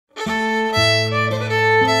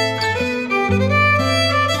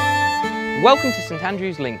Welcome to St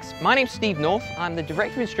Andrews Links. My name's Steve North. I'm the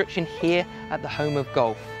Director of Instruction here at the Home of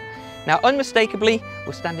Golf. Now, unmistakably,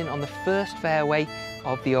 we're standing on the first fairway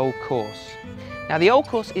of the Old Course. Now, the Old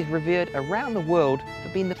Course is revered around the world for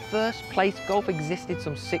being the first place golf existed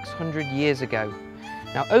some 600 years ago.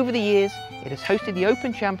 Now, over the years, it has hosted the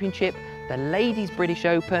Open Championship, the Ladies British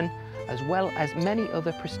Open, as well as many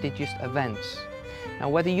other prestigious events. Now,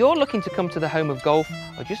 whether you're looking to come to the Home of Golf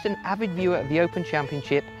or just an avid viewer of the Open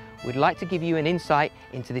Championship, we'd like to give you an insight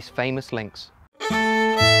into this famous links. The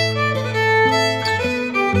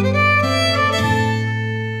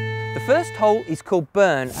first hole is called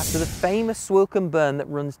Burn after the famous Swilcan Burn that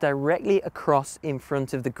runs directly across in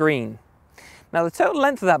front of the green. Now, the total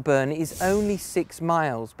length of that burn is only 6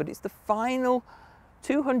 miles, but it's the final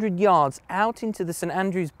 200 yards out into the St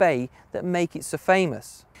Andrews Bay that make it so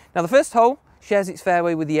famous. Now, the first hole shares its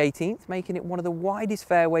fairway with the 18th, making it one of the widest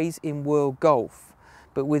fairways in world golf.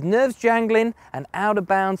 But with nerves jangling and out of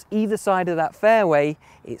bounds either side of that fairway,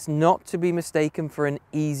 it's not to be mistaken for an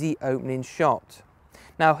easy opening shot.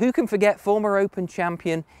 Now, who can forget former Open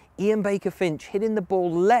champion Ian Baker Finch hitting the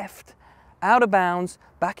ball left out of bounds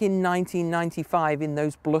back in 1995 in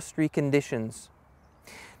those blustery conditions.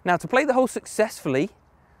 Now, to play the hole successfully,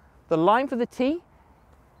 the line for the tee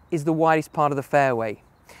is the widest part of the fairway.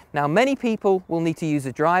 Now, many people will need to use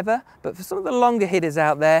a driver, but for some of the longer hitters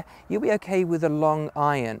out there, you'll be okay with a long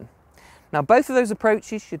iron. Now, both of those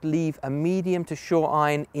approaches should leave a medium to short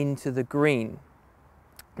iron into the green.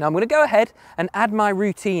 Now, I'm going to go ahead and add my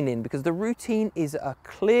routine in because the routine is a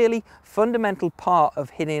clearly fundamental part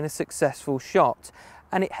of hitting a successful shot,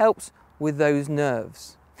 and it helps with those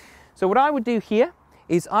nerves. So what I would do here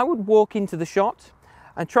is I would walk into the shot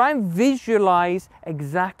and try and visualize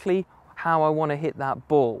exactly how I want to hit that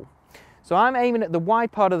ball. So I'm aiming at the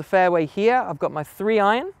wide part of the fairway here. I've got my 3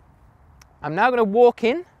 iron. I'm now going to walk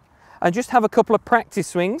in and just have a couple of practice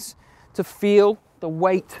swings to feel the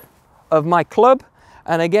weight of my club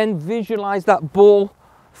and again visualize that ball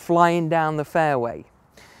flying down the fairway.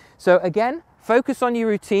 So again, focus on your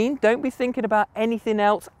routine. Don't be thinking about anything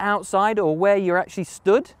else outside or where you're actually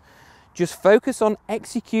stood. Just focus on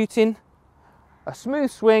executing a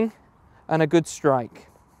smooth swing and a good strike.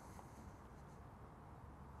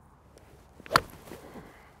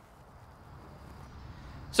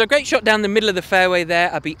 So a great shot down the middle of the fairway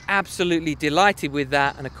there. I'd be absolutely delighted with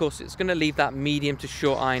that. And of course, it's going to leave that medium to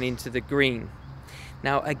short iron into the green.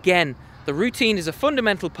 Now, again, the routine is a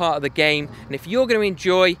fundamental part of the game. And if you're going to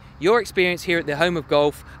enjoy your experience here at the Home of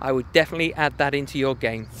Golf, I would definitely add that into your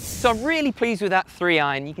game. So I'm really pleased with that 3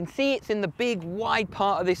 iron. You can see it's in the big wide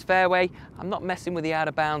part of this fairway. I'm not messing with the out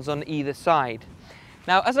of bounds on either side.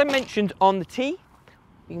 Now, as I mentioned on the tee,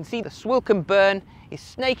 you can see the Swilcan Burn is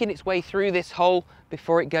snaking its way through this hole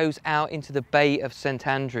before it goes out into the Bay of St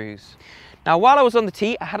Andrews. Now, while I was on the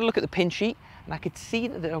tee, I had a look at the pin sheet and I could see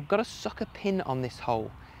that I've got a sucker pin on this hole.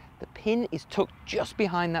 The pin is tucked just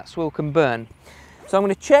behind that Swilcan Burn. So I'm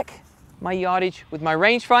going to check my yardage with my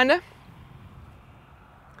rangefinder.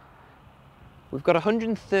 We've got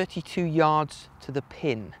 132 yards to the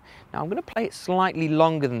pin. Now, I'm going to play it slightly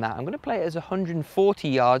longer than that. I'm going to play it as 140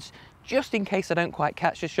 yards just in case I don't quite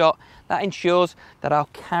catch the shot. That ensures that I'll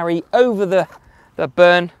carry over the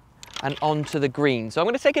burn and onto the green. So I'm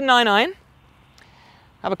going to take a 9 iron,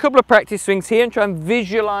 have a couple of practice swings here and try and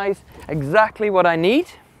visualize exactly what I need.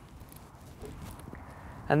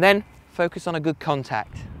 And then focus on a good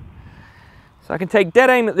contact. So I can take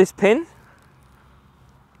dead aim at this pin.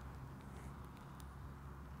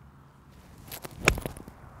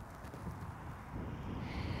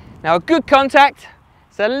 Now, a good contact.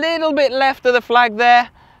 It's a little bit left of the flag there,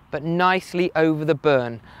 but nicely over the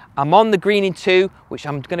burn. I'm on the green in 2, which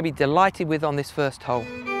I'm going to be delighted with on this first hole.